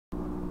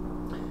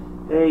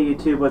Hey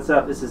YouTube, what's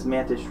up? This is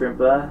Mantis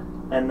Shrimpa,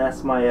 and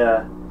that's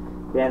my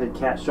banded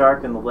cat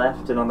shark on the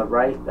left, and on the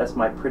right, that's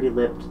my pretty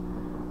lipped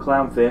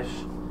clownfish.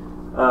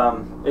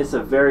 It's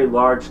a very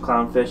large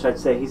clownfish. I'd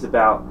say he's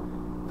about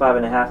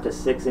 5.5 to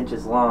 6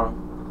 inches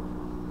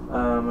long.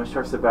 My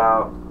shark's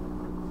about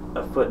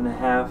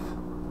 1.5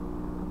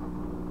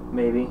 feet,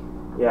 maybe.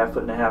 Yeah,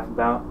 1.5 feet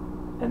about.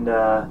 And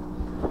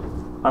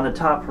on the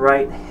top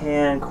right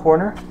hand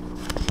corner,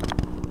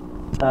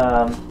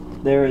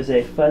 there is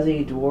a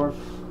fuzzy dwarf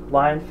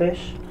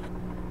lionfish.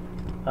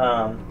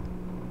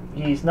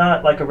 He's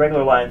not like a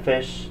regular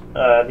lionfish.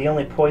 The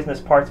only poisonous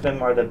parts of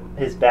him are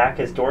his back,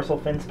 his dorsal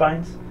fin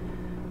spines,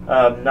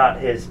 not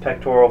his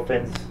pectoral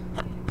fins,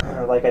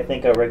 like I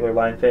think a regular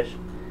lionfish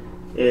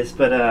is.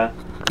 But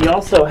he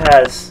also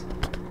has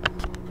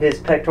his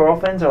pectoral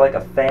fins are like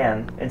a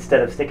fan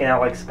instead of sticking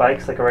out like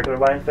spikes like a regular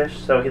lionfish.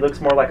 So he looks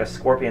more like a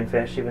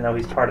scorpionfish, even though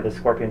he's part of the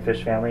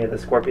scorpionfish family, or the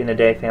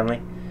Scorpionidae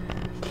family.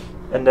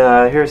 And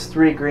here's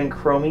 3 green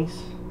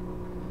chromies.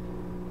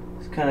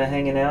 Just kind of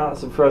hanging out.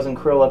 Some frozen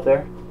krill up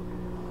there.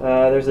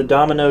 There's a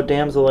domino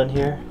damsel in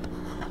here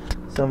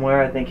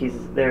somewhere. I think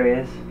there he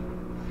is.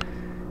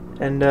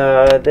 And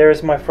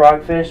there's my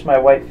frogfish, my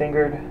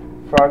white-fingered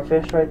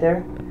frogfish right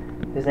there.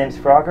 His name's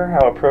Frogger.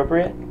 How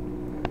appropriate.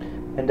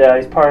 And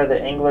he's part of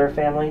the angler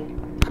family.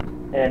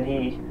 And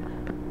he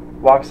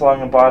walks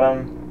along the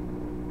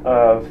bottom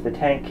of the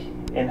tank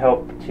in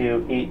hope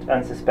to eat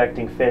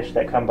unsuspecting fish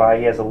that come by.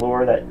 He has a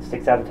lure that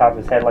sticks out the top of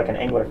his head like an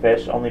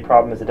anglerfish. Only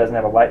problem is it doesn't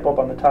have a light bulb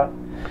on the top.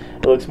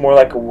 It looks more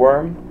like a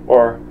worm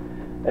or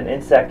an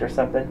insect or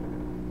something.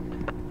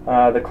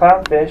 The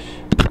clownfish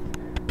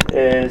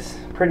is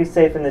pretty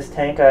safe in this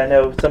tank. I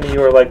know some of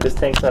you are like, this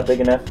tank's not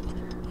big enough.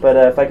 But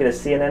if I get a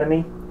sea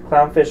anemone,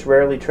 clownfish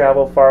rarely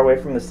travel far away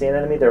from the sea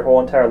anemone their whole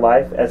entire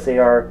life, as they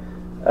are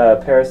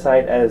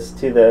parasite as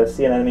to the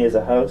sea anemone as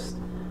a host.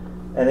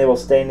 And they will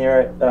stay near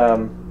it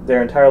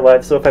their entire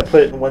life. So if I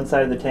put it in one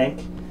side of the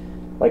tank,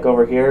 like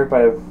over here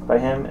by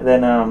him,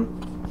 then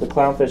the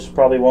clownfish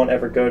probably won't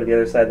ever go to the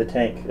other side of the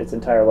tank its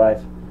entire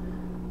life.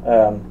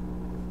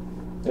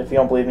 If you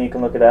don't believe me, you can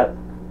look it up,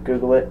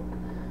 Google it.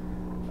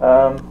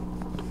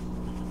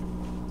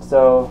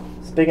 So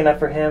it's big enough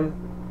for him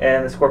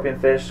and the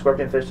scorpionfish.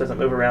 Scorpionfish doesn't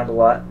move around a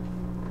lot.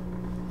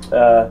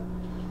 The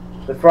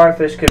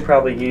frogfish could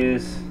probably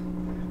use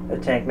a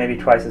tank maybe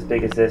twice as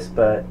big as this,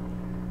 but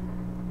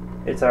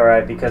it's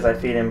alright because I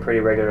feed him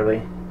pretty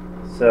regularly.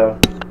 So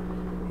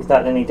he's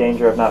not in any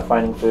danger of not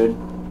finding food.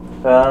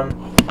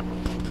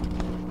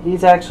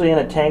 He's actually in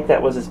a tank that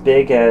was as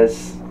big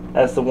as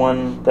the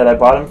one that I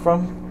bought him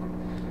from.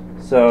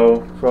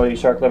 So for all you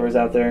shark lovers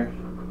out there,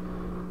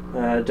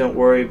 don't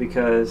worry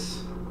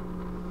because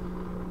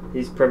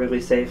he's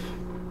perfectly safe,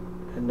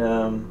 and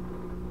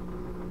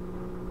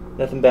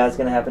nothing bad's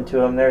gonna happen to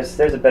him. There's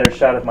a better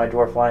shot of my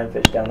dwarf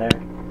lionfish down there.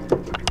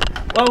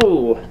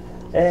 Whoa!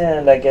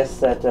 And I guess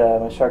that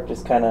my shark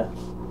just kind of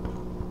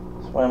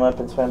swam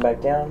up and swam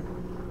back down.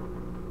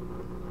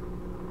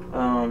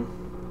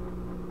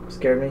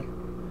 Scared me.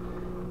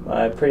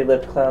 My pretty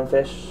lipped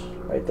clownfish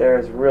right there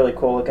is really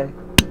cool looking.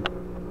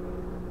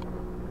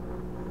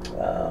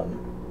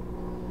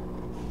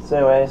 So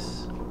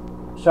anyways,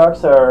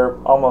 sharks are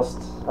almost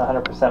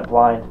 100%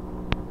 blind.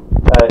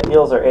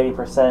 Eels are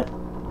 80%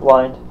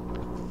 blind.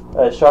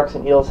 Sharks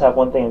and eels have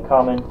one thing in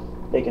common.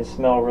 They can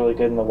smell really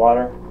good in the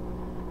water.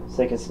 So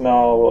they can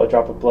smell a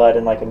drop of blood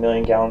in like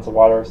 1,000,000 gallons of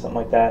water or something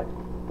like that.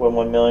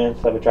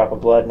 1/1,000,000th of a drop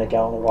of blood in a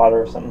gallon of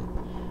water or something.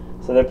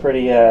 So they're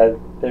pretty,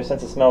 their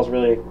sense of smell is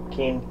really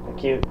keen,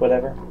 acute,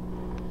 whatever.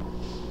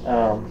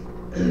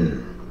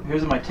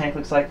 Here's what my tank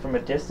looks like from a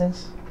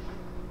distance.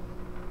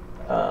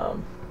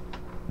 I'm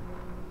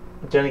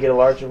going to get a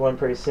larger one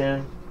pretty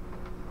soon.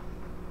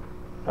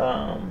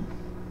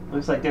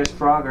 Looks like there's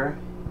Frogger.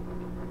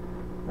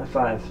 High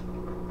five.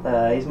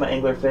 He's my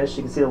anglerfish.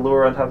 You can see the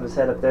lure on top of his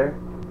head up there.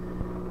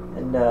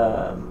 And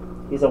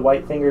he's a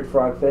white-fingered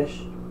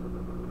frogfish.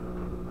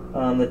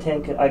 The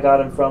tank I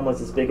got him from was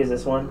as big as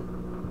this one.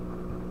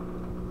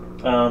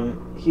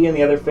 He and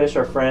the other fish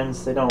are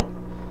friends. They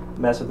don't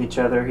mess with each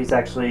other. He's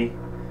actually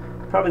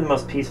probably the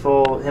most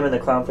peaceful. Him and the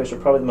clownfish are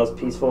probably the most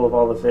peaceful of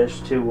all the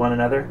fish to one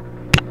another.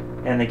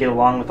 And they get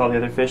along with all the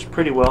other fish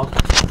pretty well.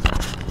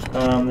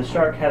 The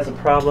shark has a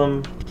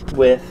problem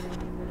with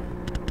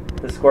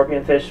the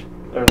scorpionfish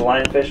or the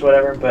lionfish,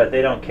 whatever, but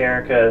they don't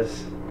care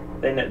because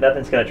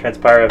nothing's going to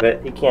transpire of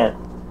it. The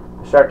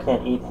shark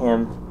can't eat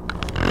him,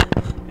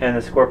 and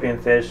the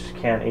scorpionfish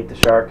can't eat the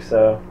shark,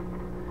 so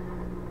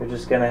they're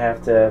just going to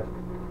have to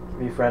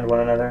befriend one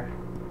another.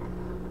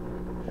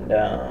 And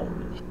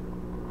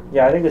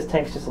yeah, I think this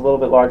tank's just a little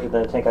bit larger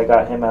than the tank I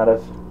got him out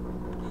of.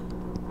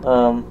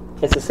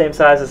 It's the same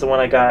size as the one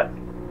I got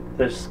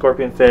the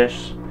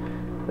scorpionfish,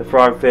 the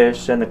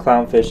frogfish, and the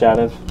clownfish out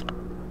of.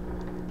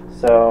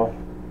 So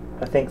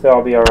I think they'll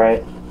all be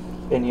alright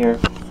in here.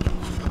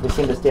 They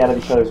seem to stay out of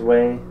each other's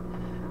way.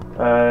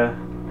 The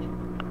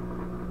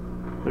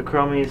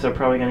chromies are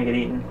probably going to get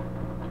eaten.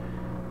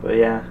 But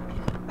yeah.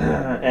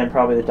 And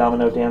probably the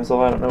domino damsel.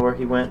 I don't know where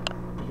he went.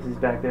 He's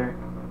back there.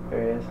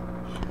 There he is.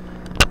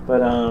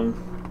 But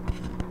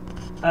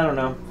I don't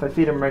know. If I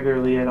feed them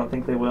regularly, I don't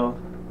think they will.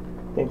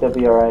 I think they'll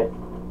be all right.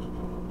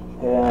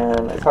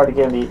 And it's hard to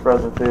get them to eat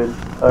frozen food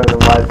other than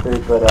live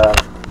food, but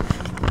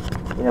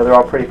you know, they're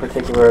all pretty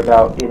particular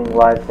about eating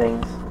live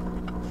things.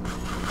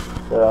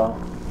 So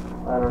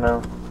I don't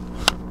know.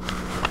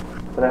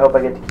 But I hope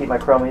I get to keep my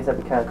chromies.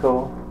 That'd be kind of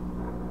cool.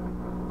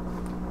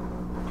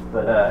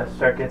 But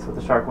shark gets what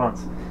the shark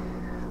wants.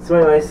 So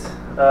anyways,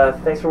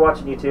 thanks for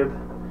watching, YouTube.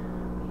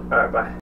 Alright, bye.